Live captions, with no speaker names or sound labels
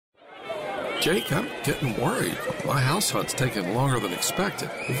Jake, I'm getting worried. My house hunt's taking longer than expected.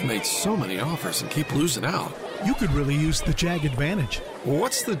 We've made so many offers and keep losing out. You could really use the JAG Advantage.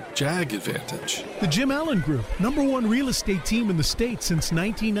 What's the JAG Advantage? The Jim Allen Group, #1 real estate team in the state since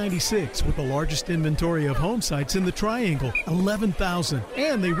 1996, with the largest inventory of home sites in the Triangle, 11,000.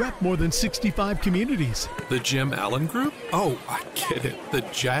 And they rep more than 65 communities. The Jim Allen Group? Oh, I get it. The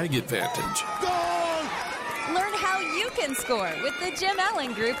JAG Advantage. Learn how you can score with the Jim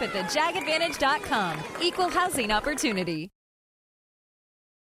Allen Group at thejagadvantage.com. Equal housing opportunity.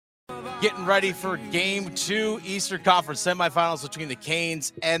 Getting ready for Game 2, Eastern Conference semifinals between the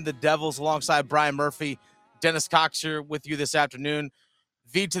Canes and the Devils, alongside Brian Murphy. Dennis Cox here with you this afternoon.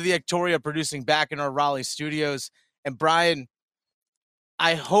 V to the Victoria producing back in our Raleigh studios. And Brian,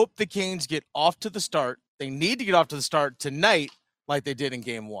 I hope the Canes get off to the start. They need to get off to the start tonight like they did in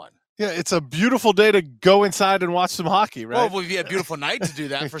Game 1. Yeah, it's a beautiful day to go inside and watch some hockey, right? Oh, well, yeah, a beautiful night to do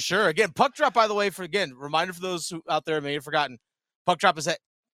that for sure. Again, puck drop, by the way, reminder for those who out there may have forgotten, puck drop is at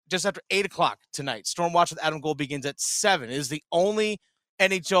just after 8 o'clock tonight. Stormwatch with Adam Gold begins at 7. It is the only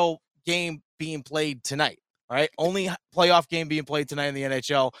NHL game being played tonight, all right? Only playoff game being played tonight in the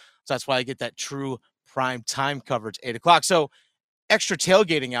NHL, so that's why I get that true prime time coverage, 8 o'clock. So extra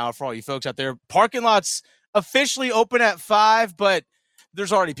tailgating hour for all you folks out there. Parking lots officially open at 5, but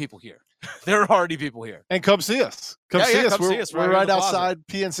there's already people here. There are already people here. And come see us. Come see us. We're right outside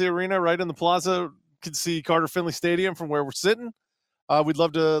PNC Arena, right in the plaza. You can see Carter Finley Stadium from where we're sitting. We'd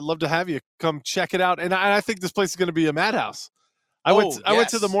love to have you come check it out. And I think this place is going to be a madhouse. I went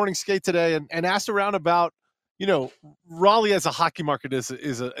to the morning skate today and asked around about, Raleigh as a hockey market is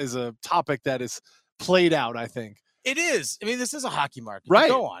a topic that is played out, I think. It is. I mean, this is a hockey market. Right.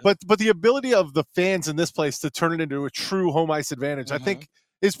 Go on. But the ability of the fans in this place to turn it into a true home ice advantage, I think,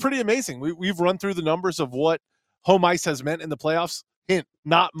 is pretty amazing. We've run through the numbers of what home ice has meant in the playoffs. Hint,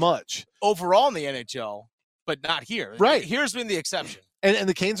 not much. Overall in the NHL, but not here. Right. Here's been the exception. And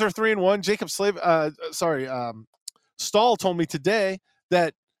the Canes are 3-1. Jacob Stahl told me today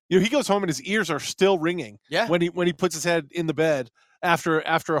that he goes home and his ears are still ringing when he puts his head in the bed after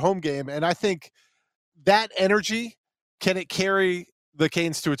a home game. And I think that energy, can it carry the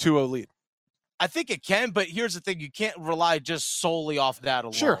Canes to a 2-0 lead? I think it can, but here's the thing. You can't rely just solely off that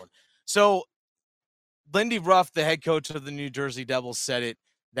alone. Sure. So Lindy Ruff, the head coach of the New Jersey Devils, said it,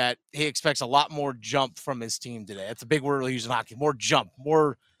 that he expects a lot more jump from his team today. That's a big word we use in hockey. More jump,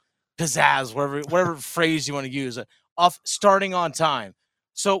 more pizzazz, whatever phrase you want to use, off starting on time.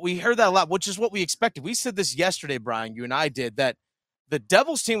 So we heard that a lot, which is what we expected. We said this yesterday, Brian, you and I did, that the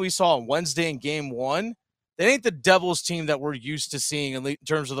Devils team we saw on Wednesday in Game 1, that ain't the Devils team that we're used to seeing in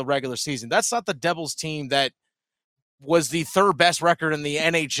terms of the regular season. That's not the Devils team that was the third best record in the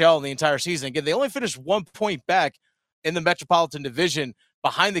NHL in the entire season. Again, they only finished 1 point back in the Metropolitan Division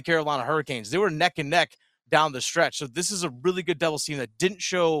behind the Carolina Hurricanes. They were neck and neck down the stretch. So this is a really good Devils team that didn't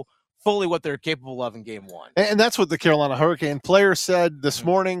show fully what they're capable of in Game 1. And that's what the Carolina Hurricane players said this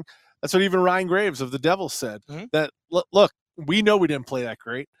morning. That's what even Ryan Graves of the Devils said, that, look, we know we didn't play that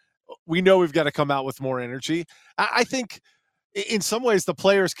great. We know we've got to come out with more energy. I think in some ways the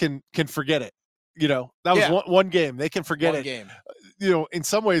players can forget it. That was one game. They can forget it. Game. In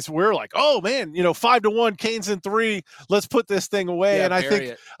some ways we're like, oh man, 5-1, Canes in 3. Let's put this thing away. Yeah, and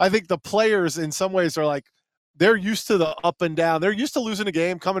I think the players in some ways are like, they're used to the up and down. They're used to losing a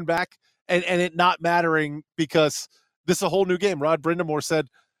game, coming back, and it not mattering because this is a whole new game. Rod Brindamore said,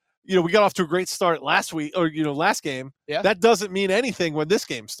 we got off to a great start last week or, last game. Yeah. That doesn't mean anything when this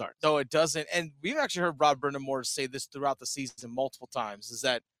game starts. No, it doesn't. And we've actually heard Rod Brindamore say this throughout the season multiple times, is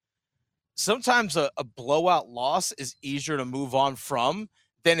that sometimes a blowout loss is easier to move on from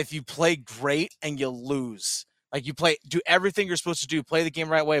than if you play great and you lose. Like do everything you're supposed to do, play the game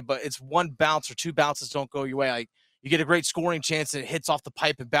right way, but it's one bounce or two bounces don't go your way. Like you get a great scoring chance and it hits off the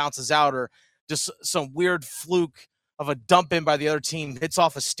pipe and bounces out, or just some weird fluke of a dump in by the other team, hits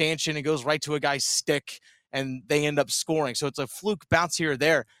off a stanchion and goes right to a guy's stick and they end up scoring. So it's a fluke bounce here or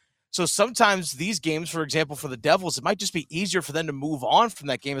there. So sometimes these games, for example, for the Devils, it might just be easier for them to move on from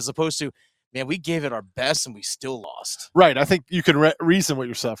that game as opposed to, man, we gave it our best and we still lost. Right. I think you can reason with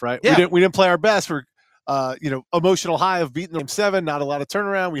yourself, right? Yeah. We didn't play our best. We're, emotional high of beating them 7, not a lot of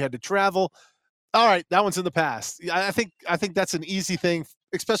turnaround. We had to travel. All right. That one's in the past. I think that's an easy thing,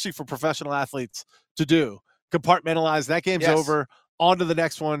 especially for professional athletes to do. Compartmentalize. That game's over. On to the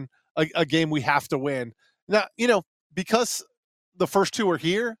next one, a game we have to win. Now, because the first 2 are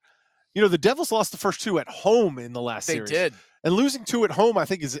here, the Devils lost the first 2 at home in the last series. They did. And losing 2 at home, I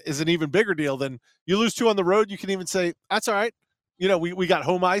think, is an even bigger deal than you lose 2 on the road. You can even say, that's all right. We got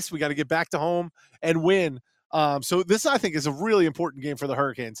home ice. We got to get back to home and win So this, I think, is a really important game for the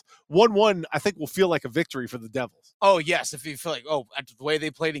Hurricanes. 1-1, I think, will feel like a victory for the Devils. Oh, yes. If you feel like, after the way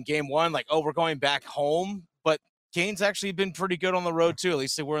they played in game one, like, we're going back home. But Canes actually been pretty good on the road, too. At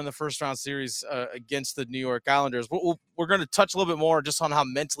least they were in the first-round series against the New York Islanders. We're going to touch a little bit more just on how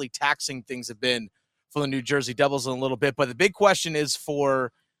mentally taxing things have been for the New Jersey Devils in a little bit. But the big question is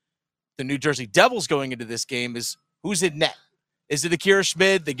for the New Jersey Devils going into this game is who's in net? Is it Akira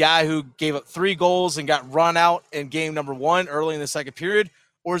Schmid, the guy who gave up 3 goals and got run out in game number 1 early in the second period?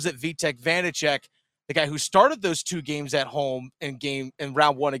 Or is it Vitek Vanacek, the guy who started those 2 games at home in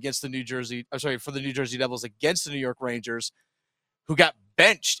round 1 against the for the New Jersey Devils against the New York Rangers, who got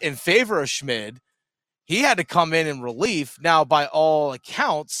benched in favor of Schmid? He had to come in relief. Now, by all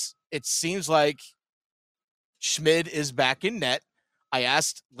accounts, it seems like Schmid is back in net. I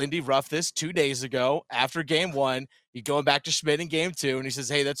asked Lindy Ruff this 2 days ago after game 1. He going back to Schmid in game 2, and he says,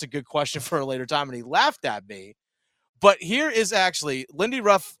 hey, that's a good question for a later time, and he laughed at me. But here is actually, Lindy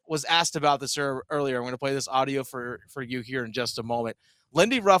Ruff was asked about this earlier. I'm going to play this audio for you here in just a moment.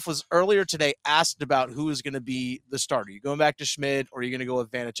 Lindy Ruff was earlier today asked about who is going to be the starter. You going back to Schmid, or are you going to go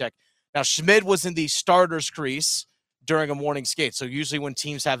with Vanacek? Now, Schmid was in the starter's crease during a morning skate. So usually when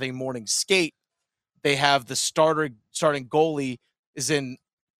teams have a morning skate, they have the starting goalie is in,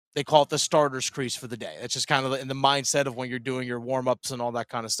 they call it the starter's crease for the day. That's just kind of in the mindset of when you're doing your warm-ups and all that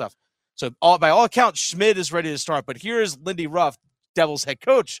kind of stuff. So by all accounts, Schmid is ready to start. But here is Lindy Ruff, Devils head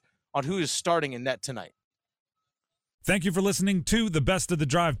coach, on who is starting in net tonight. Thank you for listening to the Best of the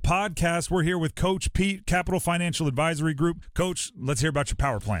Drive podcast. We're here with Coach Pete, Capital Financial Advisory Group. Coach, let's hear about your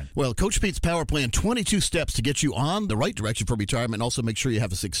power plan. Well, Coach Pete's power plan, 22 steps to get you on the right direction for retirement and also make sure you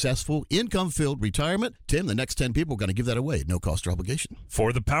have a successful, income-filled retirement. Tim, the next 10 people are going to give that away at no cost or obligation.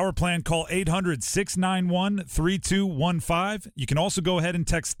 For the power plan, call 800-691-3215. You can also go ahead and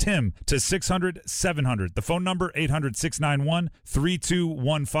text Tim to 600-700. The phone number,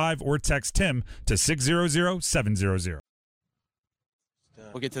 800-691-3215, or text Tim to 600-700.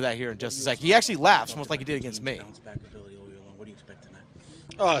 We'll get to that here in just a second. He actually laughs, almost like he did against me. What do you expect tonight?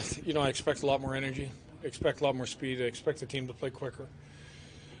 I expect a lot more energy. I expect a lot more speed. I expect the team to play quicker.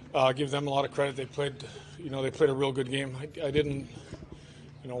 Give them a lot of credit. They played a real good game. I didn't,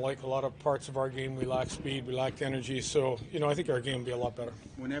 like a lot of parts of our game, we lacked speed, we lacked energy. So, I think our game will be a lot better.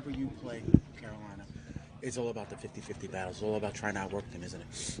 Whenever you play Carolina, it's all about the 50-50 battles. It's all about trying to outwork them, isn't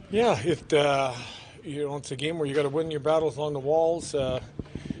it? Yeah, it's a game where you got to win your battles along the walls. I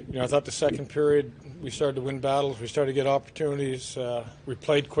thought the second period we started to win battles. We started to get opportunities. We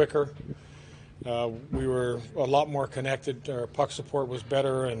played quicker. We were a lot more connected. Our puck support was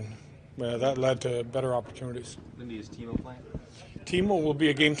better, and that led to better opportunities. Lindy, is Timo playing? Timo will be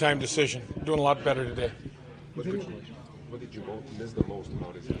a game-time decision. Doing a lot better today. What did you both miss the most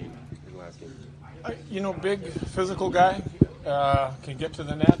about his game in the last game? Big physical guy, can get to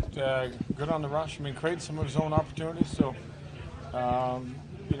the net, good on the rush. Create some of his own opportunities. So,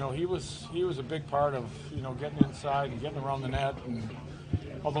 he was a big part of getting inside and getting around the net. And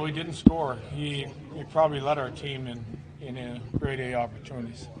although he didn't score, he probably led our team in grade A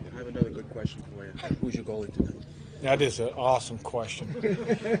opportunities. I have another good question for you. Who's your goalie tonight? That is an awesome question.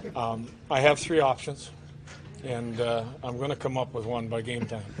 I have 3 options. And I'm going to come up with one by game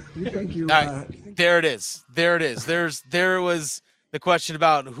time. Thank you. There it is. There was the question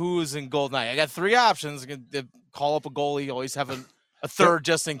about who's in goal tonight. I got 3 options. Call up a goalie. Always have a third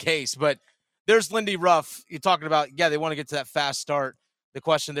just in case. But there's Lindy Ruff. You're talking about, they want to get to that fast start. The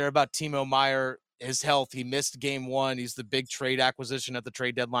question there about Timo Meier, his health. He missed game 1. He's the big trade acquisition at the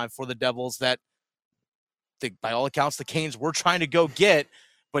trade deadline for the Devils that, by all accounts, the Canes were trying to go get.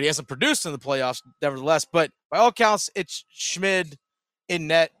 But he hasn't produced in the playoffs, nevertheless. But by all accounts, it's Schmid in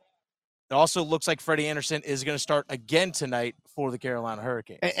net. It also looks like Freddie Andersen is going to start again tonight for the Carolina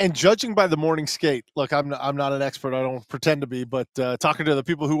Hurricanes. And judging by the morning skate, look, I'm not an expert. I don't pretend to be. But talking to the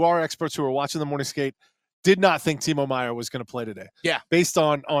people who are experts who are watching the morning skate, did not think Timo Meier was going to play today. Yeah. Based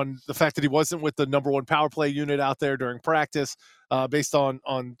on the fact that he wasn't with the number 1 power play unit out there during practice, based on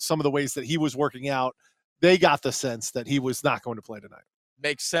some of the ways that he was working out, they got the sense that he was not going to play tonight.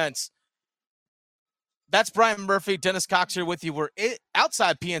 Makes sense. That's Brian Murphy. Dennis Cox here with you. We're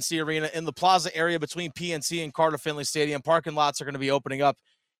outside PNC Arena in the plaza area between PNC and Carter Finley Stadium. Parking lots are going to be opening up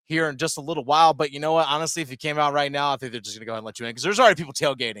here in just a little while. But you know what? Honestly, if you came out right now, I think they're just going to go ahead and let you in because there's already people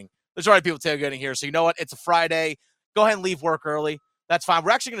tailgating. Here. So you know what? It's a Friday. Go ahead and leave work early. That's fine.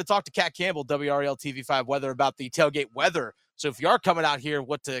 We're actually going to talk to Kat Campbell, WRL TV5 Weather, about the tailgate weather. So if you are coming out here,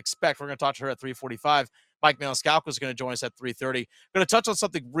 what to expect, we're going to talk to her at 3:45. Mike Maniscalco is going to join us at 3:30. Going to touch on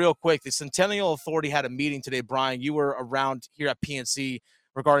something real quick. The Centennial Authority had a meeting today. Brian, you were around here at PNC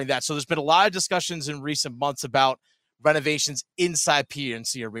regarding that. So there's been a lot of discussions in recent months about renovations inside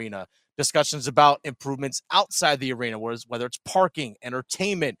PNC Arena, discussions about improvements outside the arena, whether it's parking,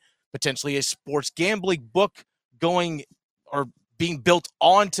 entertainment, potentially a sports gambling book going or being built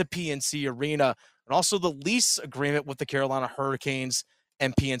onto PNC Arena, and also the lease agreement with the Carolina Hurricanes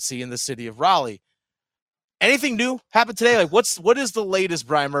and PNC in the city of Raleigh. Anything new happened today? Like, what is the latest,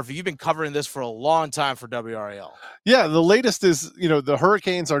 Brian Murphy? You've been covering this for a long time for WRAL. Yeah, the latest is, the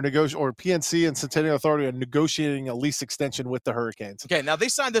Hurricanes are or PNC and Centennial Authority are negotiating a lease extension with the Hurricanes. Okay, now they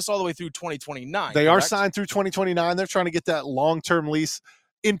signed this all the way through 2029. They correct? are signed through 2029. They're trying to get that long-term lease,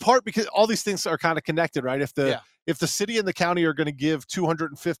 in part because all these things are kind of connected, right? If the city and the county are going to give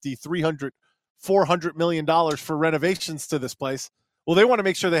 $250, $300, $400 million for renovations to this place, well, they want to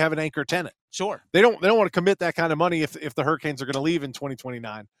make sure they have an anchor tenant. Sure. They don't want to commit that kind of money if the Hurricanes are going to leave in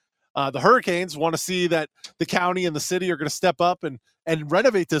 2029. The Hurricanes want to see that the county and the city are going to step up and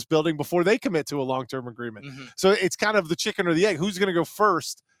renovate this building before they commit to a long-term agreement. Mm-hmm. So it's kind of the chicken or the egg. Who's going to go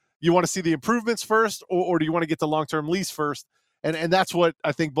first? You want to see the improvements first, or do you want to get the long-term lease first? And that's what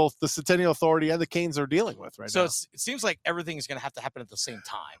I think both the Centennial Authority and the Canes are dealing with right now. So it seems like everything is going to have to happen at the same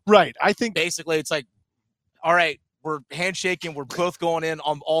time. Right. I think basically it's like, all right, we're handshaking. We're both going in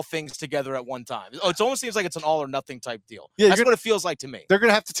on all things together at one time. It almost seems like it's an all or nothing type deal. Yeah, that's what it feels like to me. They're going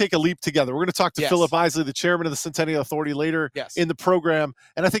to have to take a leap together. We're going to talk to Philip Isley, the chairman of the Centennial Authority, later in the program,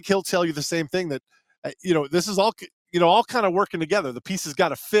 and I think he'll tell you the same thing, that this is all all kind of working together. The pieces got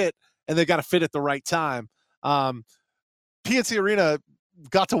to fit, and they got to fit at the right time. PNC Arena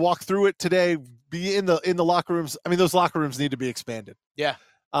got to walk through it today, be in the locker rooms. I mean, those locker rooms need to be expanded. Yeah.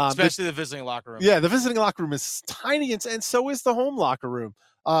 Especially the visiting locker room. Yeah, the visiting locker room is tiny, and so is the home locker room.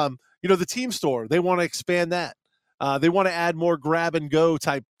 The team store, they want to expand that. They want to add more grab and go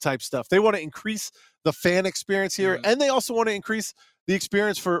type stuff. They want to increase the fan experience here, and they also want to increase the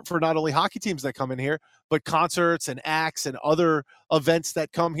experience for not only hockey teams that come in here, but concerts and acts and other events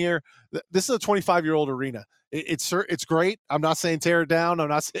that come here. This is a 25-year-old arena. It's great. I'm not saying tear it down. I'm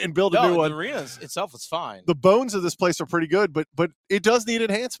not saying build a new one. The arena itself is fine. The bones of this place are pretty good, but it does need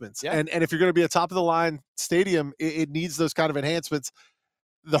enhancements. Yeah. And if you're going to be a top-of-the-line stadium, it needs those kind of enhancements.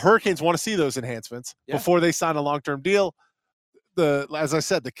 The Hurricanes want to see those enhancements before they sign a long-term deal. As I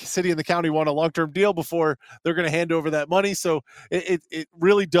said, the city and the county want a long-term deal before they're going to hand over that money. So it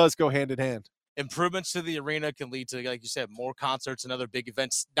really does go hand in hand. Improvements to the arena can lead to, like you said, more concerts and other big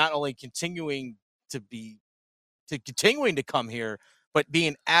events, not only continuing to come here, but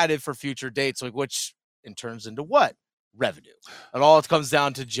being added for future dates, which in turns into what? Revenue. And all it comes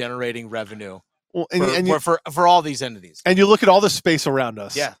down to generating revenue. Well, for all these entities. And you look at all the space around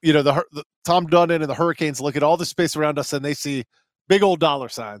us. Yeah. The Tom Dundon and the Hurricanes look at all the space around us, and they see big old dollar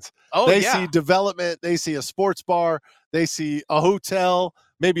signs. They see development. They see a sports bar. They see a hotel,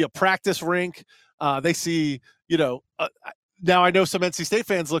 maybe a practice rink. They see, now I know some NC State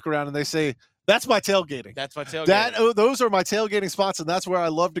fans look around and they say, that's my tailgating. That's my tailgating. Those are my tailgating spots, and that's where I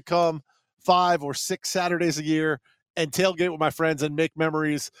love to come 5 or 6 Saturdays a year and tailgate with my friends and make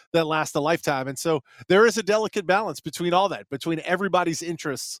memories that last a lifetime. And so there is a delicate balance between all that, between everybody's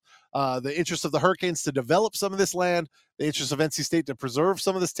interests, the interest of the Hurricanes to develop some of this land, the interest of NC State to preserve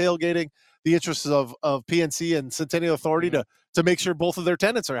some of this tailgating, the interests of PNC and Centennial Authority to make sure both of their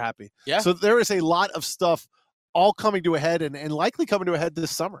tenants are happy. Yeah. So there is a lot of stuff all coming to a head and likely coming to a head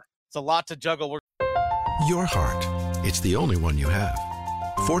this summer. It's a lot to juggle. Your heart. It's the only one you have.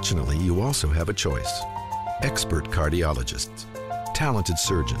 Fortunately, you also have a choice. Expert cardiologists, talented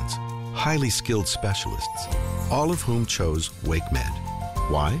surgeons, highly skilled specialists, all of whom chose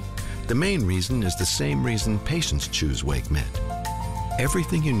WakeMed. Why? The main reason is the same reason patients choose WakeMed.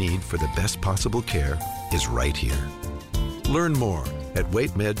 Everything you need for the best possible care is right here. Learn more at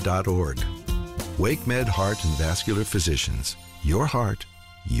wakemed.org. WakeMed Heart and Vascular Physicians. Your heart,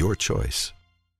 your choice.